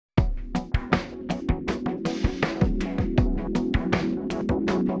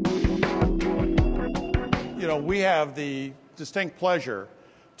we have the distinct pleasure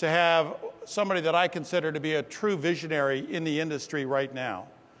to have somebody that I consider to be a true visionary in the industry right now.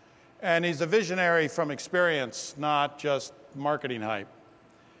 And he's a visionary from experience, not just marketing hype.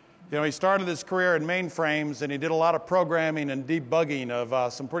 He started his career in mainframes, and he did a lot of programming and debugging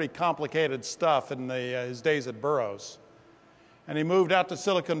of some pretty complicated stuff in his days at Burroughs. And he moved out to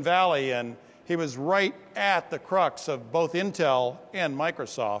Silicon Valley, and he was right at the crux of both Intel and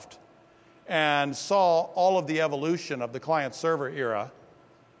Microsoft, and saw all of the evolution of the client-server era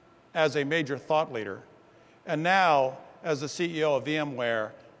as a major thought leader. And now, as the CEO of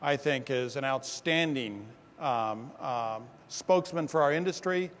VMware, I think is an outstanding spokesman for our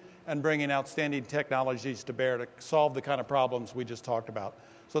industry and bringing outstanding technologies to bear to solve the kind of problems we just talked about.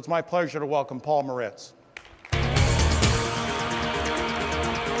 So it's my pleasure to welcome Paul Maritz.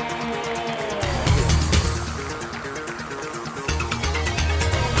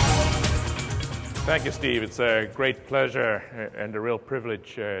 Thank you, Steve. It's a great pleasure and a real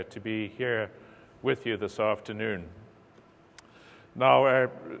privilege to be here with you this afternoon. Now,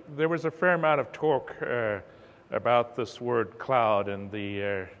 there was a fair amount of talk about this word cloud and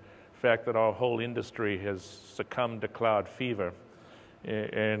the fact that our whole industry has succumbed to cloud fever.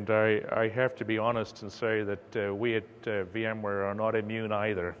 And I have to be honest and say that we at VMware are not immune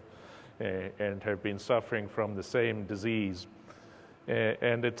either and have been suffering from the same disease.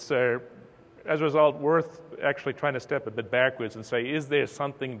 And it's as a result, worth actually trying to step a bit backwards and say, is there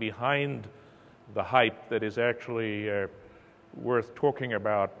something behind the hype that is actually worth talking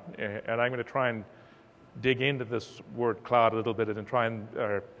about? And I'm going to try and dig into this word cloud a little bit and try and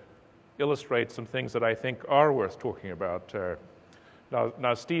illustrate some things that I think are worth talking about.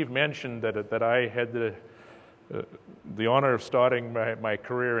 Now, Steve mentioned that I had the honor of starting my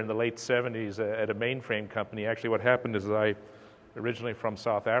career in the late 70s at a mainframe company. Actually, what happened is I originally from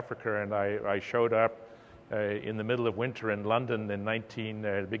South Africa, and I showed up in the middle of winter in London in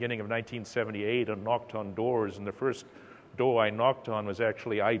the beginning of 1978 and knocked on doors, and the first door I knocked on was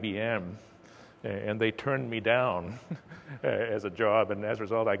actually IBM, and they turned me down as a job, and as a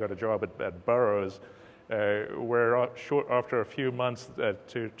result I got a job at Burroughs, where after a few months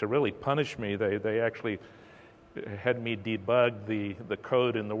to really punish me, they actually had me debug the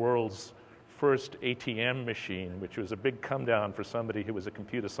code in the world's first ATM machine, which was a big come down for somebody who was a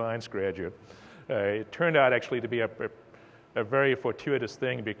computer science graduate. It turned out actually to be a very fortuitous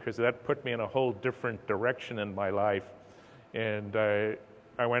thing, because that put me in a whole different direction in my life. And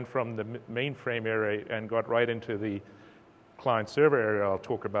I went from the mainframe era and got right into the client-server area I'll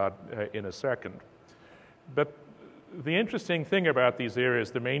talk about in a second. But the interesting thing about these areas,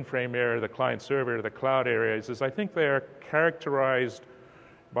 the mainframe area, the client-server area, the cloud areas, is I think they are characterized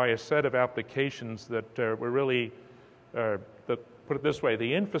by a set of applications that were really, put it this way,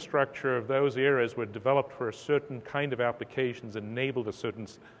 the infrastructure of those areas were developed for a certain kind of applications, enabled a certain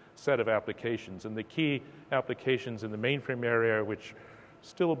set of applications. And the key applications in the mainframe area, which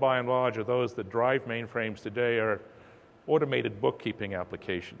still by and large are those that drive mainframes today, are automated bookkeeping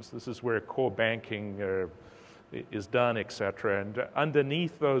applications. This is where core banking is done, et cetera. And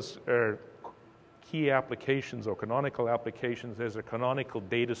underneath those key applications or canonical applications, there's a canonical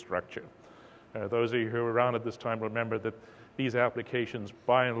data structure. Those of you who were around at this time remember that these applications,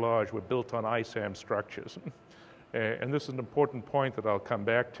 by and large, were built on ISAM structures. And this is an important point that I'll come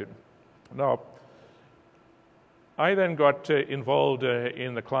back to. Now, I then got involved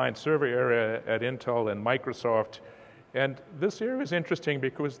in the client-server area at Intel and Microsoft. And this area is interesting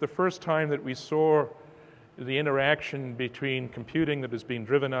because the first time that we saw the interaction between computing that is being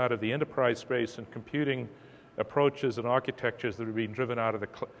driven out of the enterprise space and computing approaches and architectures that are being driven out of the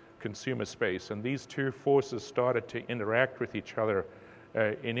consumer space. And these two forces started to interact with each other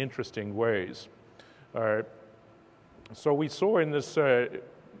in interesting ways. So we saw in this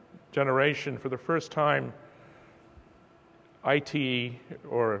generation for the first time IT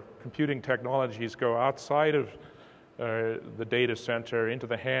or computing technologies go outside of the data center into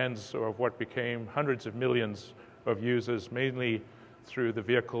the hands of what became hundreds of millions of users, mainly through the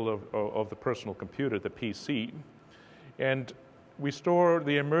vehicle of the personal computer, the PC. And we saw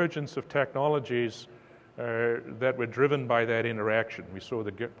the emergence of technologies that were driven by that interaction. We saw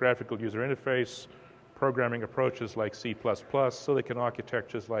the graphical user interface, programming approaches like C++, silicon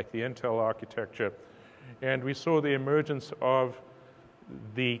architectures like the Intel architecture, and we saw the emergence of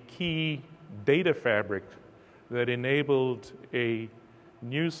the key data fabric that enabled a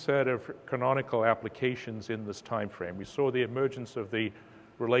new set of canonical applications in this time frame. We saw the emergence of the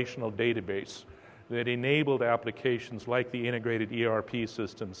relational database that enabled applications like the integrated ERP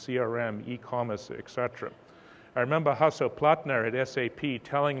system, CRM, e-commerce, etc. I remember Hasso Plattner at SAP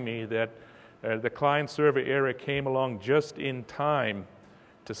telling me that The client-server era came along just in time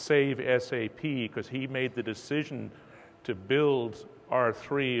to save SAP because he made the decision to build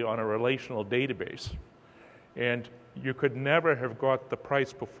R3 on a relational database. And you could never have got the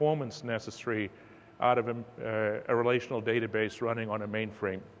price performance necessary out of a relational database running on a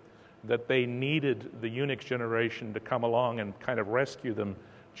mainframe, that they needed the Unix generation to come along and kind of rescue them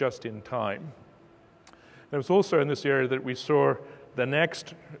just in time. It was also in this area that we saw the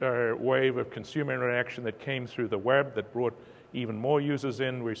next wave of consumer interaction that came through the web that brought even more users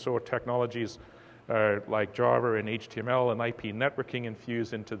in. We saw technologies like Java and HTML and IP networking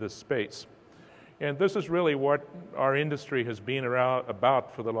infused into this space. And this is really what our industry has been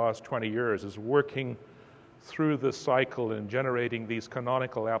about for the last 20 years, is working through this cycle and generating these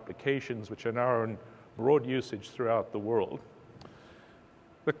canonical applications which are now in broad usage throughout the world.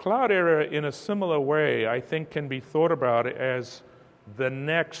 The cloud era, in a similar way, I think can be thought about as the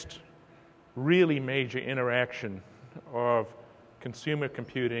next really major interaction of consumer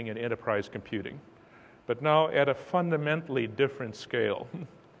computing and enterprise computing, but now at a fundamentally different scale.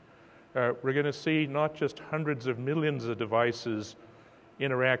 We're going to see not just hundreds of millions of devices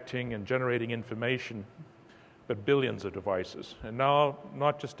interacting and generating information, but billions of devices. And now,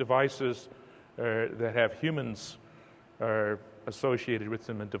 not just devices that have humans associated with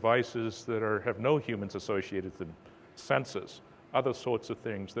them, and devices that have no humans associated with them, sensors, other sorts of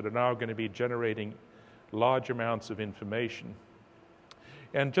things that are now going to be generating large amounts of information.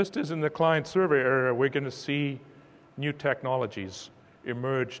 And just as in the client-server era, we're going to see new technologies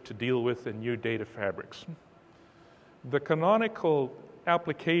emerge to deal with the new data fabrics. The canonical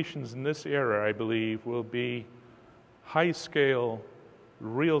applications in this era, I believe, will be high-scale,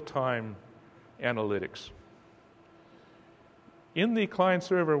 real-time analytics. In the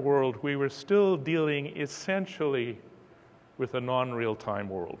client-server world, we were still dealing essentially with a non-real-time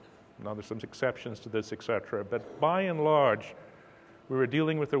world. Now, there's some exceptions to this, etc., but by and large, we were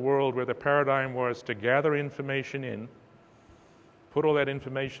dealing with a world where the paradigm was to gather information in, put all that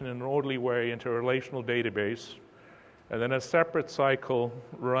information in an orderly way into a relational database, and then a separate cycle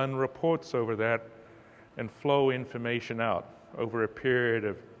run reports over that and flow information out over a period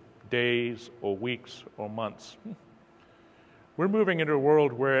of days or weeks or months. We're moving into a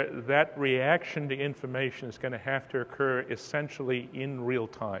world where that reaction to information is going to have to occur essentially in real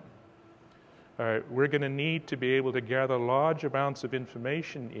time. We're going to need to be able to gather large amounts of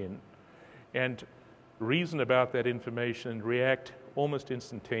information in and reason about that information and react almost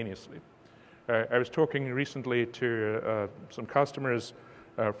instantaneously. I was talking recently to some customers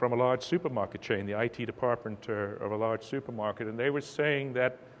from a large supermarket chain, the IT department of a large supermarket, and they were saying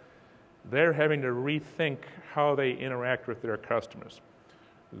that they're having to rethink how they interact with their customers.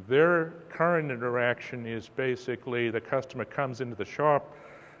 Their current interaction is basically the customer comes into the shop,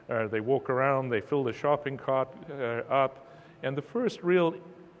 they walk around, they fill the shopping cart up, and the first real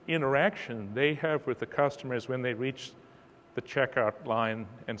interaction they have with the customer is when they reach the checkout line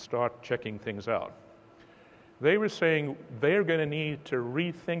and start checking things out. They were saying they're going to need to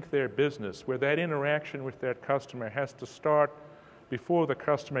rethink their business where that interaction with that customer has to start before the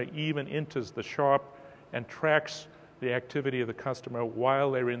customer even enters the shop and tracks the activity of the customer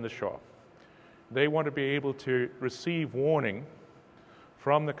while they're in the shop. They want to be able to receive warning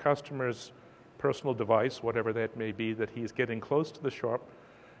from the customer's personal device, whatever that may be, that he's getting close to the shop.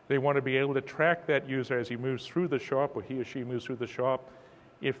 They want to be able to track that user as he moves through the shop, or he or she moves through the shop.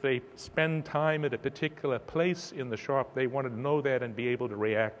 If they spend time at a particular place in the shop, they want to know that and be able to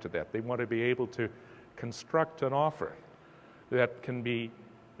react to that. They want to be able to construct an offer that can be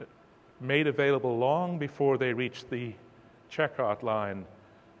made available long before they reach the checkout line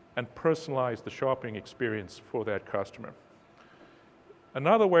and personalize the shopping experience for that customer.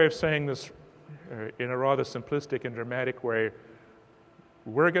 Another way of saying this in a rather simplistic and dramatic way,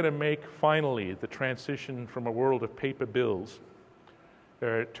 we're going to make finally the transition from a world of paper bills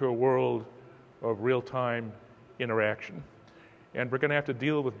to a world of real-time interaction. And we're going to have to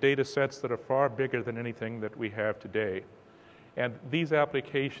deal with data sets that are far bigger than anything that we have today. And these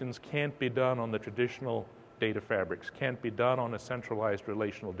applications can't be done on the traditional data fabrics, can't be done on a centralized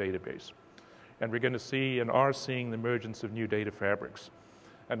relational database. And we're going to see and are seeing the emergence of new data fabrics.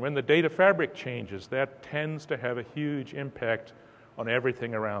 And when the data fabric changes, that tends to have a huge impact on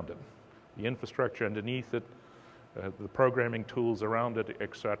everything around it, the infrastructure underneath it, the programming tools around it,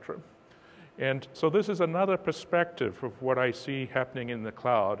 etc. And so this is another perspective of what I see happening in the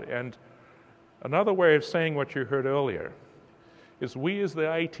cloud. And another way of saying what you heard earlier is we as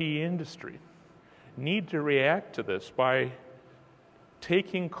the IT industry need to react to this by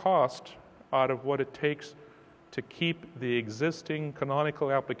taking cost out of what it takes to keep the existing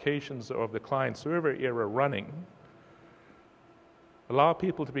canonical applications of the client-server era running, allow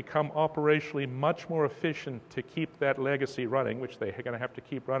people to become operationally much more efficient to keep that legacy running, which they're going to have to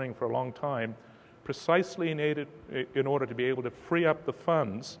keep running for a long time, precisely in order to be able to free up the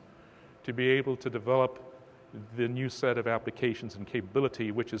funds to be able to develop the new set of applications and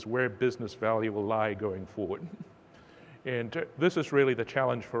capability, which is where business value will lie going forward. And this is really the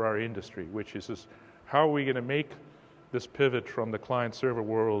challenge for our industry, which is how are we going to make this pivot from the client-server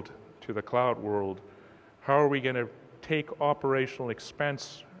world to the cloud world? How are we going to take operational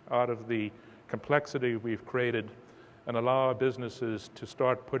expense out of the complexity we've created and allow our businesses to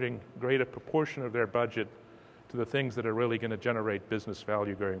start putting greater proportion of their budget to the things that are really going to generate business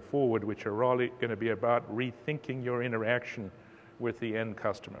value going forward, which are really going to be about rethinking your interaction with the end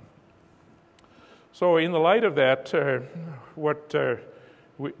customer. So in the light of that, what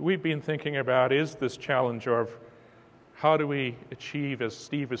we've been thinking about is this challenge of how do we achieve, as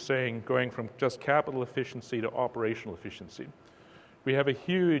Steve was saying, going from just capital efficiency to operational efficiency. We have a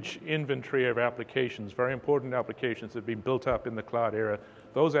huge inventory of applications, very important applications that have been built up in the cloud era.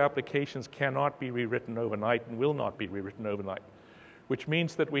 Those applications cannot be rewritten overnight and will not be rewritten overnight, which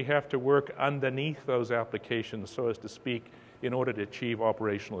means that we have to work underneath those applications, so as to speak, in order to achieve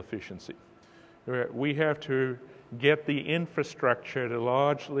operational efficiency. We have to get the infrastructure to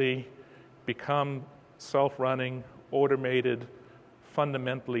largely become self-running, automated,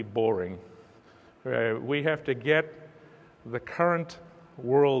 fundamentally boring. We have to get the current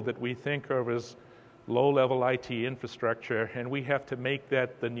world that we think of as low-level IT infrastructure, and we have to make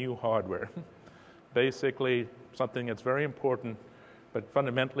that the new hardware. Basically, something that's very important, but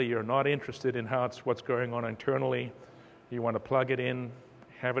fundamentally you're not interested in what's going on internally. You want to plug it in,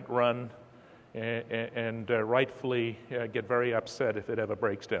 have it run, and rightfully get very upset if it ever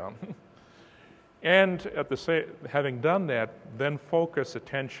breaks down. And having done that, then focus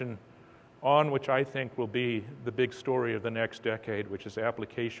attention on which I think will be the big story of the next decade, which is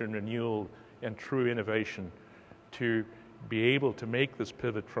application renewal and true innovation, to be able to make this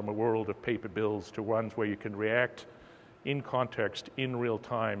pivot from a world of paper bills to ones where you can react in context, in real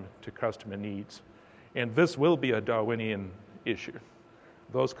time, to customer needs. And this will be a Darwinian issue.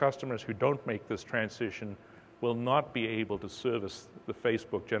 Those customers who don't make this transition will not be able to service the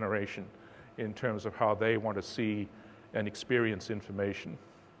Facebook generation in terms of how they want to see and experience information.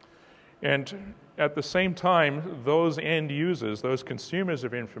 And at the same time, those end users, those consumers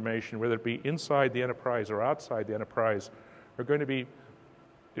of information, whether it be inside the enterprise or outside the enterprise, are going to be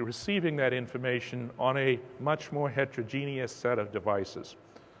receiving that information on a much more heterogeneous set of devices,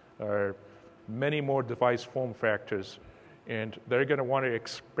 many more device form factors, and they're going to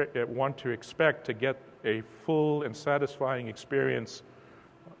want to expect to get a full and satisfying experience,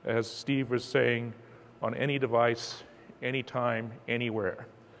 as Steve was saying, on any device, anytime, anywhere.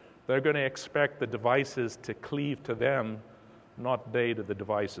 They're going to expect the devices to cleave to them, not they to the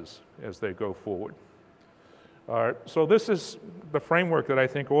devices as they go forward. So this is the framework that I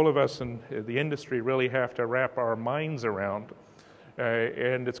think all of us in the industry really have to wrap our minds around,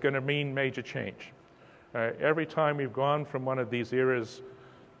 and it's going to mean major change. Every time we've gone from one of these eras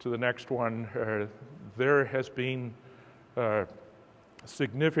to the next one, there has been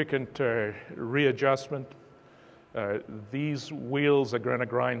significant readjustment. These wheels are going to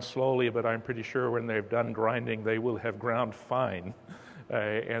grind slowly, but I'm pretty sure when they've done grinding, they will have ground fine,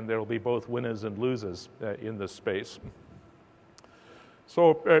 and there will be both winners and losers in this space.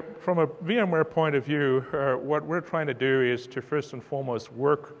 So from a VMware point of view, what we're trying to do is to first and foremost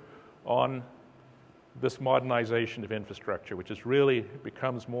work on this modernization of infrastructure, which is really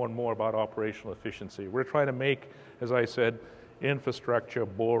becomes more and more about operational efficiency. We're trying to make, as I said, infrastructure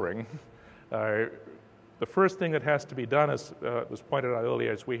boring. The first thing that has to be done, as was pointed out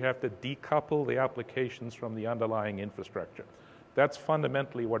earlier, is we have to decouple the applications from the underlying infrastructure. That's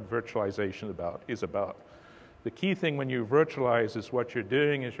fundamentally what virtualization is about. The key thing when you virtualize is what you're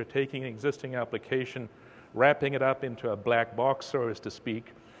doing is you're taking an existing application, wrapping it up into a black box, so as to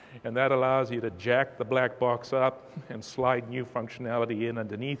speak, and that allows you to jack the black box up and slide new functionality in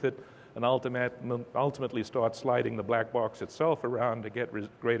underneath it, and ultimately start sliding the black box itself around to get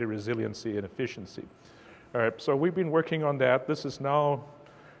greater resiliency and efficiency. All right, so we've been working on that. This is now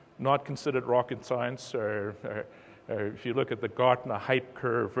not considered rocket science. If you look at the Gartner hype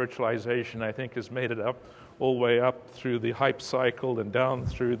curve, virtualization, I think, has made it up all the way up through the hype cycle and down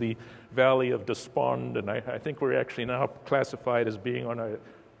through the valley of despond, and I think we're actually now classified as being on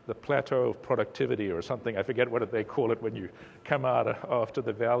the plateau of productivity or something. I forget what they call it when you come out after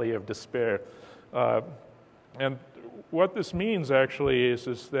the valley of despair. And what this means actually is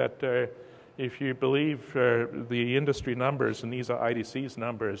that if you believe the industry numbers, and these are IDC's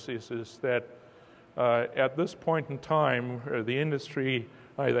numbers, is that at this point in time, the industry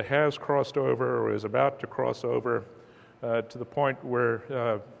either has crossed over or is about to cross over to the point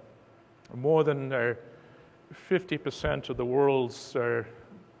where more than 50% of the world's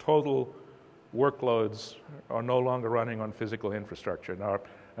total workloads are no longer running on physical infrastructure. Now,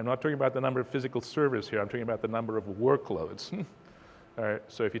 I'm not talking about the number of physical servers here, I'm talking about the number of workloads.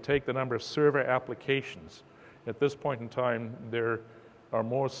 So if you take the number of server applications, at this point in time, there are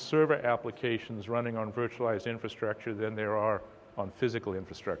more server applications running on virtualized infrastructure than there are on physical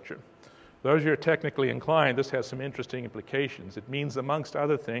infrastructure. Those who are technically inclined, this has some interesting implications. It means, amongst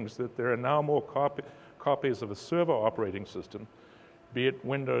other things, that there are now more copies of a server operating system, be it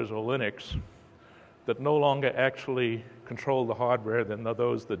Windows or Linux, that no longer actually control the hardware than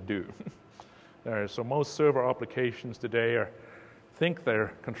those that do. So most server applications today think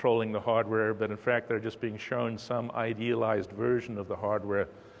they're controlling the hardware, but in fact they're just being shown some idealized version of the hardware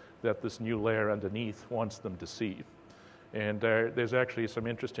that this new layer underneath wants them to see. And there's actually some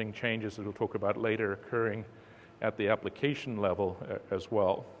interesting changes that we'll talk about later occurring at the application level as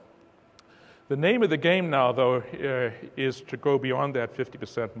well. The name of the game now, though, is to go beyond that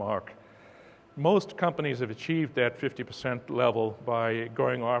 50% mark. Most companies have achieved that 50% level by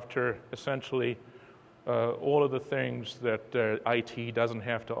going after essentially all of the things that IT doesn't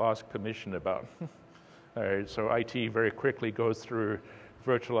have to ask permission about. So IT very quickly goes through,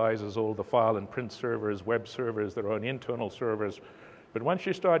 virtualizes all the file and print servers, web servers, their own internal servers. But once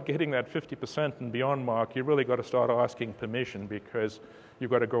you start getting that 50% and beyond mark, you really got to start asking permission, because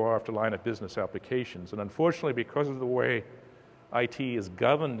you've got to go after line of business applications. And unfortunately, because of the way IT is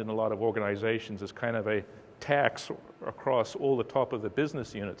governed in a lot of organizations, as kind of a tax across all the top of the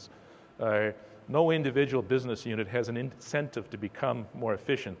business units, no individual business unit has an incentive to become more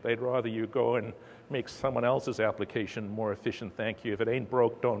efficient. They'd rather you go and make someone else's application more efficient, thank you. If it ain't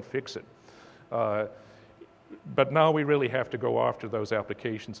broke, don't fix it. But now we really have to go after those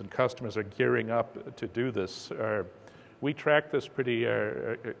applications, and customers are gearing up to do this. We track this pretty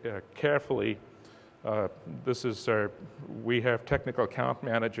carefully. We have technical account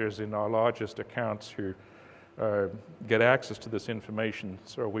managers in our largest accounts who get access to this information.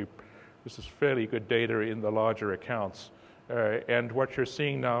 So this is fairly good data in the larger accounts. And what you're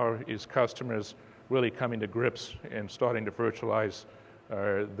seeing now is customers really coming to grips and starting to virtualize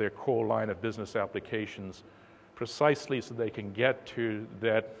their core line of business applications, precisely so they can get to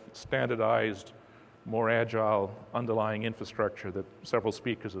that standardized, more agile underlying infrastructure that several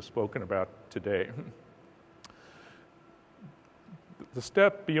speakers have spoken about today. The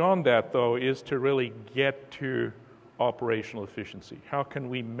step beyond that, though, is to really get to operational efficiency. How can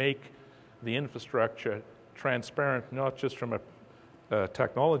we make the infrastructure transparent, not just from a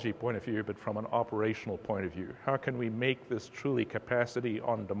technology point of view, but from an operational point of view? How can we make this truly capacity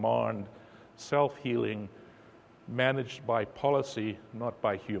on demand, self-healing, managed by policy, not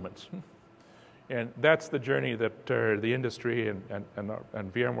by humans? And that's the journey that the industry and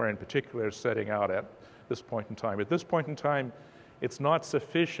VMware in particular is setting out at this point in time. At this point in time, it's not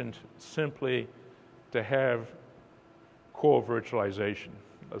sufficient simply to have core virtualization.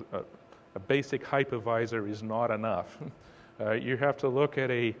 A basic hypervisor is not enough. You have to look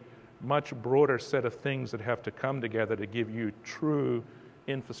at a much broader set of things that have to come together to give you true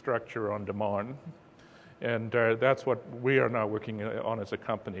infrastructure on demand. And that's what we are now working on as a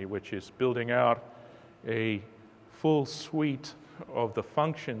company, which is building out a full suite of the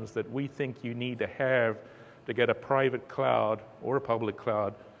functions that we think you need to have to get a private cloud or a public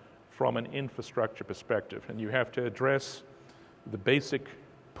cloud from an infrastructure perspective. And you have to address the basic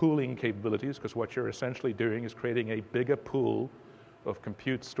pooling capabilities, because what you're essentially doing is creating a bigger pool of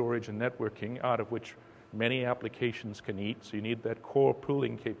compute, storage, and networking out of which many applications can eat. So you need that core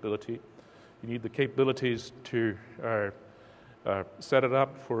pooling capability. You need the capabilities to set it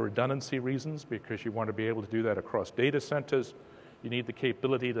up for redundancy reasons, because you want to be able to do that across data centers. You need the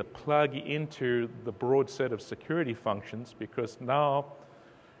capability to plug into the broad set of security functions, because now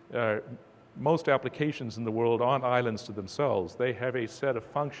most applications in the world aren't islands to themselves. They have a set of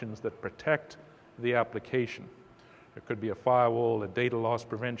functions that protect the application. It could be a firewall, a data loss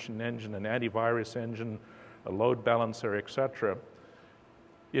prevention engine, an antivirus engine, a load balancer, etc.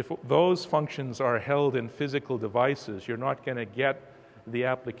 If those functions are held in physical devices, you're not going to get the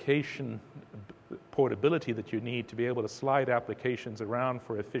application portability that you need to be able to slide applications around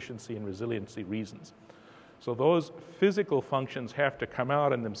for efficiency and resiliency reasons. So those physical functions have to come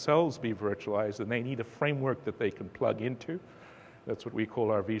out and themselves be virtualized, and they need a framework that they can plug into. That's what we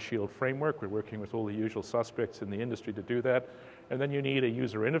call our vShield framework. We're working with all the usual suspects in the industry to do that. And then you need a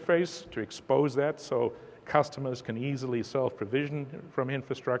user interface to expose that so customers can easily self-provision from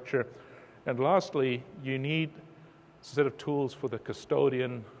infrastructure. And lastly, you need a set of tools for the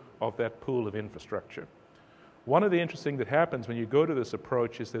custodian of that pool of infrastructure. One of the interesting that happens when you go to this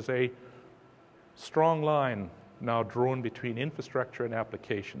approach is there's a strong line now drawn between infrastructure and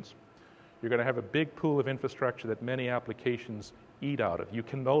applications. You're going to have a big pool of infrastructure that many applications eat out of. You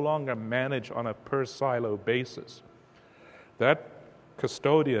can no longer manage on a per silo basis. That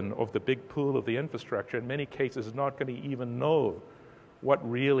custodian of the big pool of the infrastructure in many cases is not going to even know what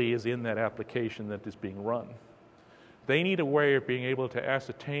really is in that application that is being run. They need a way of being able to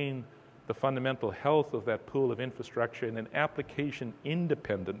ascertain the fundamental health of that pool of infrastructure in an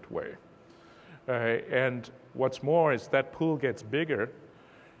application-independent way. And what's more, as that pool gets bigger,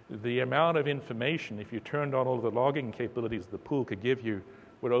 the amount of information, if you turned on all of the logging capabilities the pool could give you,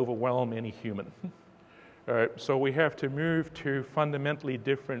 would overwhelm any human. So we have to move to fundamentally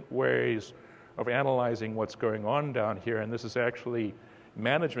different ways of analyzing what's going on down here, and this is actually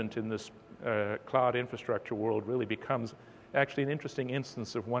management in this cloud infrastructure world really becomes actually an interesting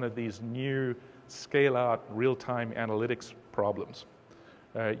instance of one of these new scale-out real-time analytics problems.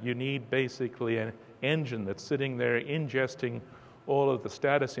 You need basically an engine that's sitting there ingesting all of the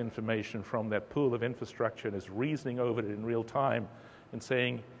status information from that pool of infrastructure and is reasoning over it in real time and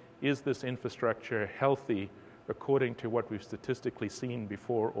saying, is this infrastructure healthy according to what we've statistically seen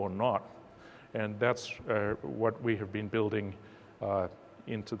before or not? And that's what we have been building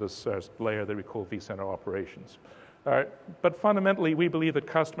into this layer that we call vCenter operations. But fundamentally, we believe that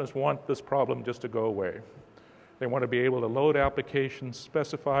customers want this problem just to go away. They want to be able to load applications,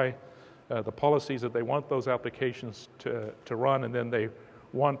 specify the policies that they want those applications to run, and then they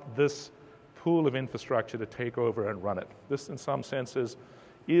want this pool of infrastructure to take over and run it. This, in some senses,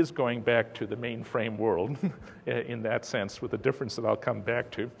 is going back to the mainframe world in that sense, with a difference that I'll come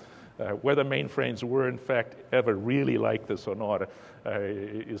back to. Whether mainframes were, in fact, ever really like this or not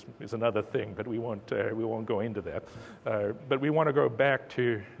is another thing, but we won't go into that. But we want to go back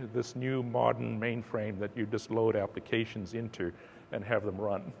to this new modern mainframe that you just load applications into and have them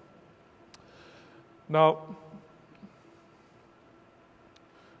run. Now,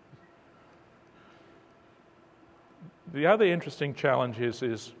 the other interesting challenge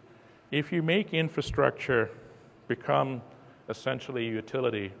is if you make infrastructure become essentially a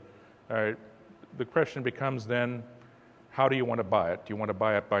utility, the question becomes then, how do you want to buy it? Do you want to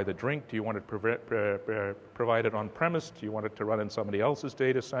buy it by the drink? Do you want it provided on premise? Do you want it to run in somebody else's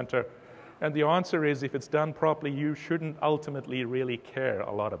data center? And the answer is, if it's done properly, you shouldn't ultimately really care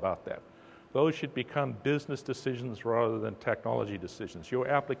a lot about that. Those should become business decisions rather than technology decisions. Your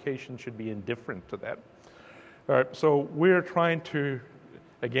application should be indifferent to that. So we're trying to,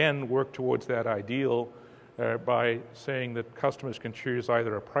 again, work towards that ideal by saying that customers can choose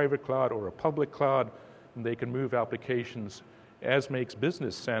either a private cloud or a public cloud, and they can move applications as makes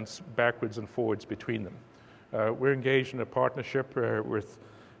business sense backwards and forwards between them. We're engaged in a partnership with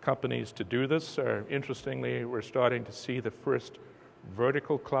companies to do this. Interestingly, we're starting to see the first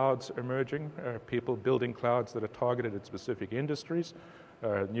vertical clouds emerging, people building clouds that are targeted at specific industries.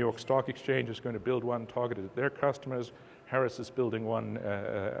 New York Stock Exchange is going to build one targeted at their customers. Harris is building one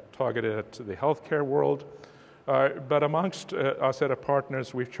targeted at the healthcare world. But amongst our set of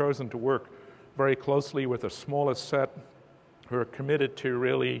partners, we've chosen to work very closely with a smaller set who are committed to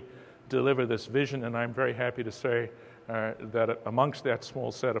really deliver this vision, and I'm very happy to say that amongst that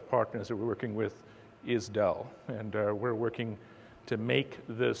small set of partners that we're working with is Dell. And we're working to make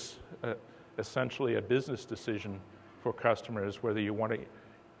this essentially a business decision for customers, whether you want to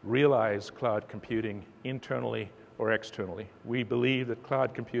realize cloud computing internally or externally. We believe that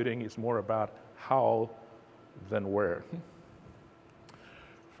cloud computing is more about how than where.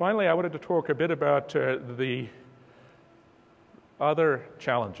 Finally, I wanted to talk a bit about the other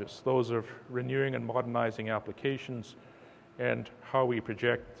challenges, those of renewing and modernizing applications and how we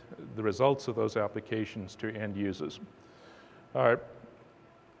project the results of those applications to end users.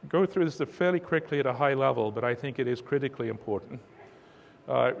 Go through this fairly quickly at a high level, but I think it is critically important.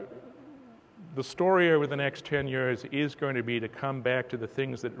 The story over the next 10 years is going to be to come back to the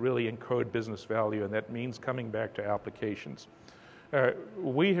things that really encode business value, and that means coming back to applications.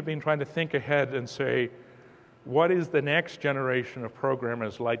 We have been trying to think ahead and say, what is the next generation of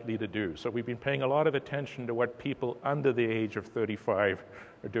programmers likely to do? So we've been paying a lot of attention to what people under the age of 35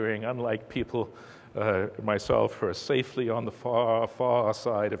 are doing, unlike people, myself, who are safely on the far, far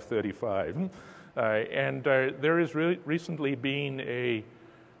side of 35. There has recently been a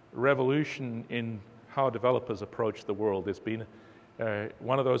revolution in how developers approach the world. There's been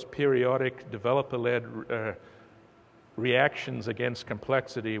one of those periodic developer-led reactions against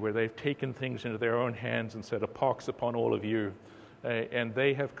complexity where they've taken things into their own hands and said, a pox upon all of you. And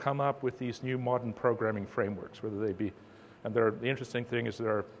they have come up with these new modern programming frameworks, whether they be, and the interesting thing is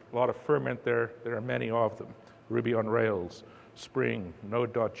there are a lot of ferment there. There are many of them. Ruby on Rails, Spring,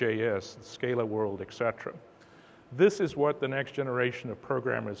 Node.js, Scala World, etc. This is what the next generation of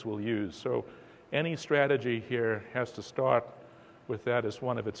programmers will use. So any strategy here has to start with that as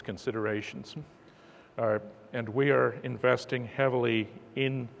one of its considerations. And we are investing heavily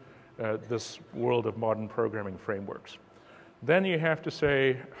in this world of modern programming frameworks. Then you have to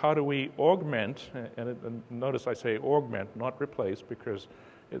say, how do we augment, and notice I say augment, not replace, because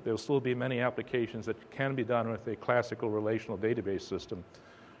there'll still be many applications that can be done with a classical relational database system,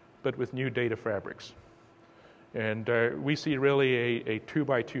 but with new data fabrics. And we see really a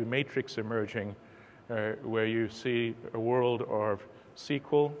 2x2 matrix emerging where you see a world of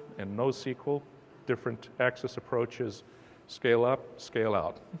SQL and NoSQL, different access approaches, scale up, scale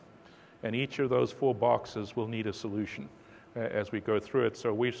out. And each of those 4 boxes will need a solution as we go through it.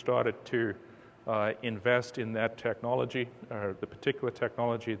 So we've started to invest in that technology. The particular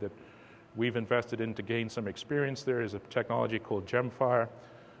technology that we've invested in to gain some experience there is a technology called Gemfire,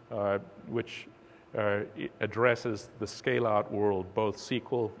 which addresses the scale-out world, both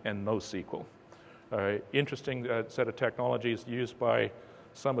SQL and NoSQL. Interesting set of technologies used by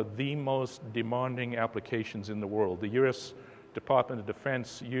some of the most demanding applications in the world. The U.S. Department of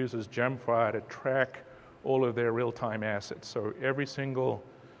Defense uses Gemfire to track all of their real-time assets. So every single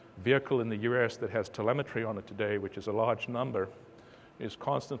vehicle in the U.S. that has telemetry on it today, which is a large number, is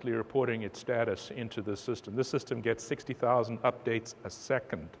constantly reporting its status into the system. This system gets 60,000 updates a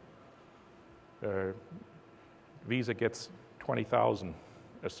second. Visa gets 20,000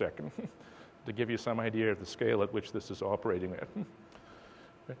 a second, to give you some idea of the scale at which this is operating at.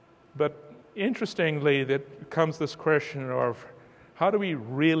 But interestingly, there comes this question of how do we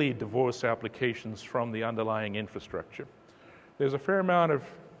really divorce applications from the underlying infrastructure? There's a fair amount of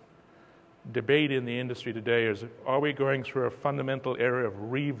debate in the industry today is, are we going through a fundamental era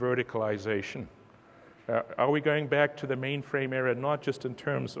of re-verticalization? Are we going back to the mainframe era, not just in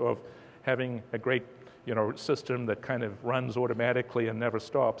terms of having a great system that kind of runs automatically and never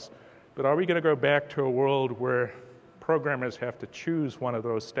stops, but are we going to go back to a world where programmers have to choose one of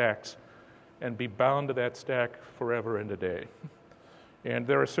those stacks and be bound to that stack forever and a day? And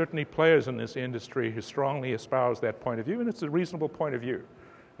there are certainly players in this industry who strongly espouse that point of view, and it's a reasonable point of view.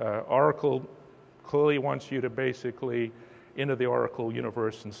 Oracle clearly wants you to basically into the Oracle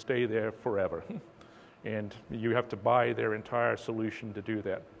universe and stay there forever. And you have to buy their entire solution to do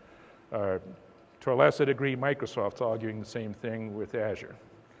that. To a lesser degree, Microsoft's arguing the same thing with Azure.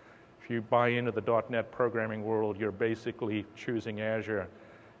 If you buy into the .NET programming world, you're basically choosing Azure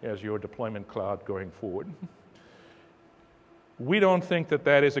as your deployment cloud going forward. We don't think that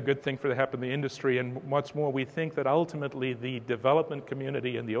that is a good thing for to happen in the industry, and what's more, we think that ultimately the development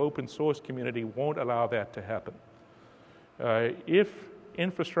community and the open source community won't allow that to happen. If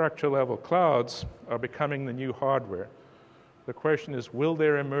infrastructure level clouds are becoming the new hardware, the question is, will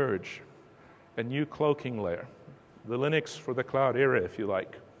there emerge a new cloaking layer, the Linux for the cloud era, if you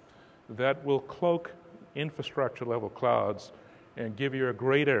like, that will cloak infrastructure level clouds and give you a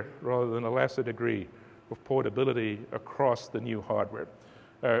greater rather than a lesser degree of portability across the new hardware.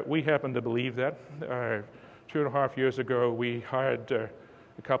 We happen to believe that. 2.5 years ago, we hired a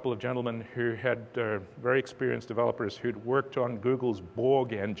couple of gentlemen who had very experienced developers who'd worked on Google's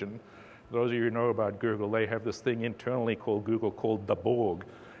Borg engine. Those of you who know about Google, they have this thing internally called Google called the Borg,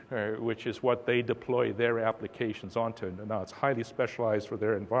 which is what they deploy their applications onto. And now it's highly specialized for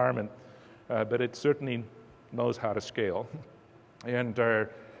their environment, but it certainly knows how to scale. And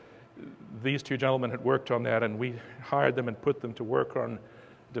these two gentlemen had worked on that, and we hired them and put them to work on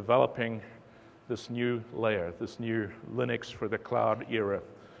developing this new layer, this new Linux for the cloud era.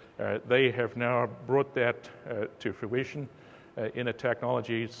 They have now brought that to fruition in a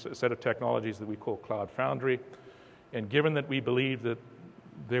set of technologies that we call Cloud Foundry. And given that we believe that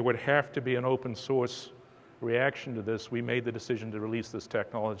there would have to be an open source reaction to this, we made the decision to release this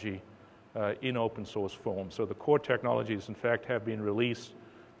technology in open source form. So the core technologies, in fact, have been released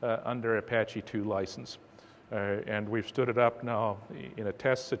under Apache 2 license. And we've stood it up now in a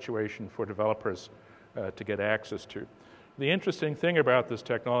test situation for developers to get access to. The interesting thing about this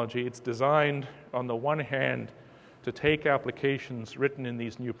technology, it's designed on the one hand to take applications written in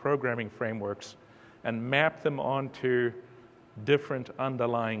these new programming frameworks and map them onto different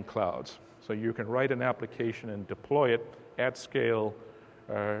underlying clouds. So you can write an application and deploy it at scale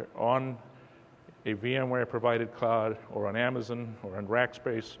on a VMware provided cloud or on Amazon or on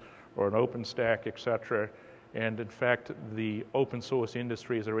Rackspace or an OpenStack, et cetera. And in fact, the open source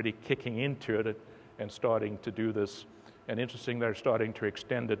industry is already kicking into it and starting to do this. And interesting, they're starting to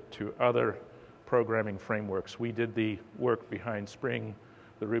extend it to other programming frameworks. We did the work behind Spring,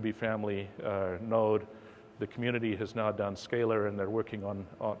 the Ruby family node. The community has now done Scalar, and they're working on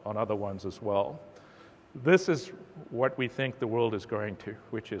other ones as well. This is what we think the world is going to,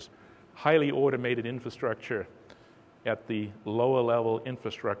 which is highly automated infrastructure at the lower level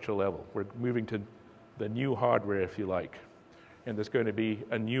infrastructure level. We're moving to the new hardware, if you like. And there's going to be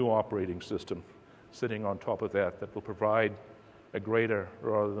a new operating system sitting on top of that that will provide a greater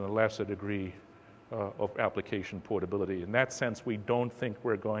rather than a lesser degree of application portability. In that sense, we don't think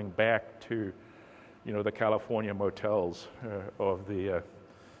we're going back to, the California motels in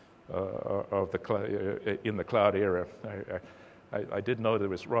the cloud era. I did know that it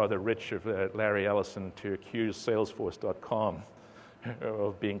was rather rich of Larry Ellison to accuse Salesforce.com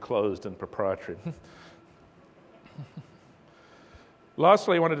of being closed and proprietary.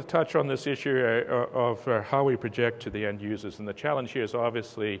 Lastly, I wanted to touch on this issue of how we project to the end users. And the challenge here is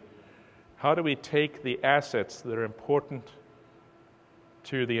obviously, how do we take the assets that are important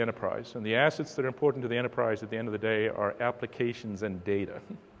to the enterprise? And the assets that are important to the enterprise at the end of the day are applications and data.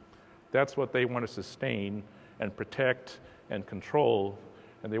 That's what they want to sustain and protect and control.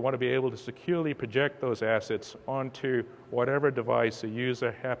 And they want to be able to securely project those assets onto whatever device a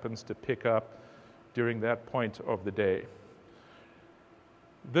user happens to pick up during that point of the day.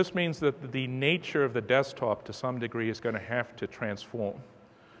 This means that the nature of the desktop to some degree is going to have to transform.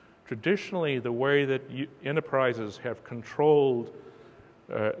 Traditionally, the way that enterprises have controlled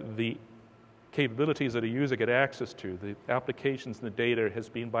the capabilities that a user get access to, the applications and the data, has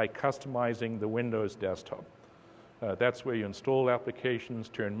been by customizing the Windows desktop. That's where you install applications,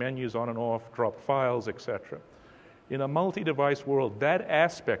 turn menus on and off, drop files, etc. In a multi-device world, that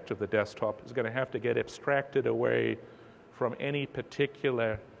aspect of the desktop is going to have to get abstracted away from any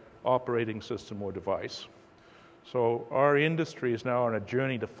particular operating system or device. So our industry is now on a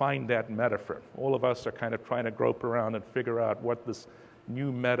journey to find that metaphor. All of us are kind of trying to grope around and figure out what this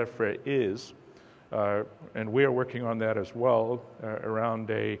new metaphor is. And we are working on that as well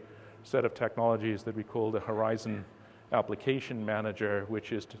around a set of technologies that we call the Horizon Application Manager,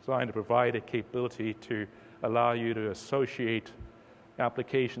 which is designed to provide a capability to allow you to associate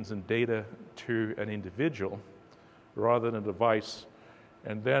applications and data to an individual rather than a device,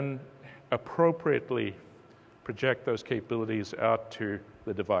 and then appropriately project those capabilities out to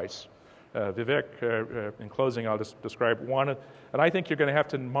the device. Vivek, in closing, I'll just describe one, and I think you're going to have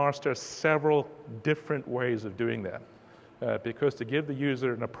to master several different ways of doing that, because to give the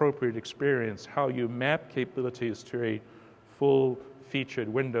user an appropriate experience, how you map capabilities to a full-featured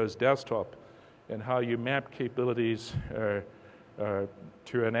Windows desktop, and how you map capabilities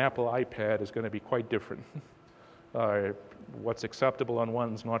to an Apple iPad is going to be quite different. What's acceptable on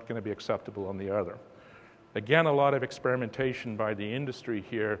one is not going to be acceptable on the other. Again, a lot of experimentation by the industry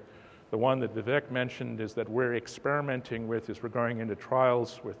here. The one that Vivek mentioned is that we're experimenting with is we're going into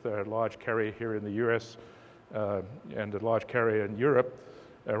trials with a large carrier here in the US and a large carrier in Europe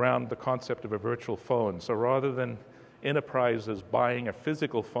around the concept of a virtual phone. So rather than enterprises buying a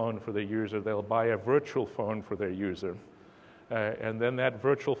physical phone for their user, they'll buy a virtual phone for their user. And then that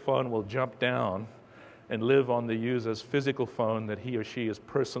virtual phone will jump down and live on the user's physical phone that he or she has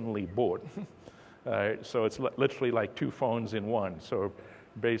personally bought. So it's literally like two phones in one. So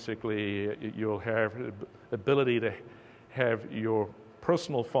basically, you'll have the ability to have your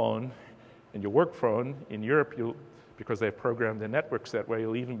personal phone and your work phone. In Europe, because they've programmed their networks that way,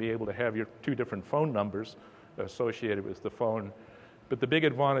 you'll even be able to have your two different phone numbers associated with the phone. But the big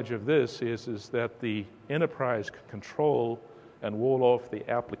advantage of this is that the enterprise can control and wall off the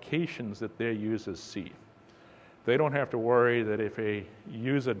applications that their users see. They don't have to worry that if a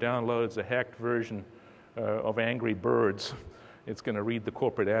user downloads a hacked version of Angry Birds, it's going to read the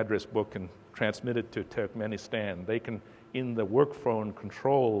corporate address book and transmit it to Turkmenistan. They can, in the work phone,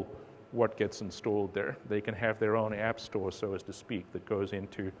 control what gets installed there. They can have their own app store, so as to speak, that goes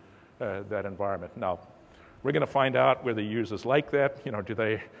into that environment. Now, we're going to find out whether users like that. Do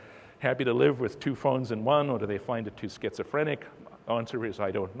they happy to live with two phones in one, or do they find it too schizophrenic? The answer is,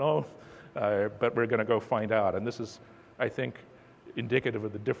 I don't know. But we're going to go find out. And this is, I think, indicative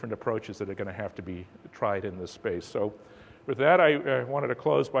of the different approaches that are going to have to be tried in this space. So with that, I wanted to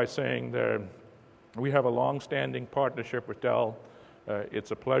close by saying that we have a long-standing partnership with Dell.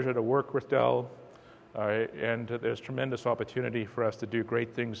 It's a pleasure to work with Dell, and there's tremendous opportunity for us to do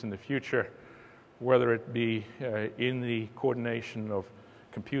great things in the future, whether it be in the coordination of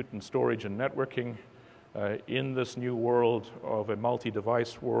compute and storage and networking in this new world of a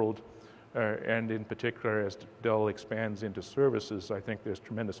multi-device world, and in particular as Dell expands into services. I think there's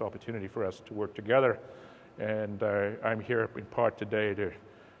tremendous opportunity for us to work together, and I'm here in part today to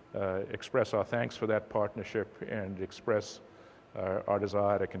express our thanks for that partnership and express our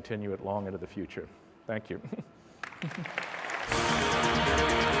desire to continue it long into the future. Thank you.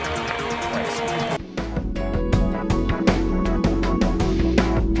 Thanks.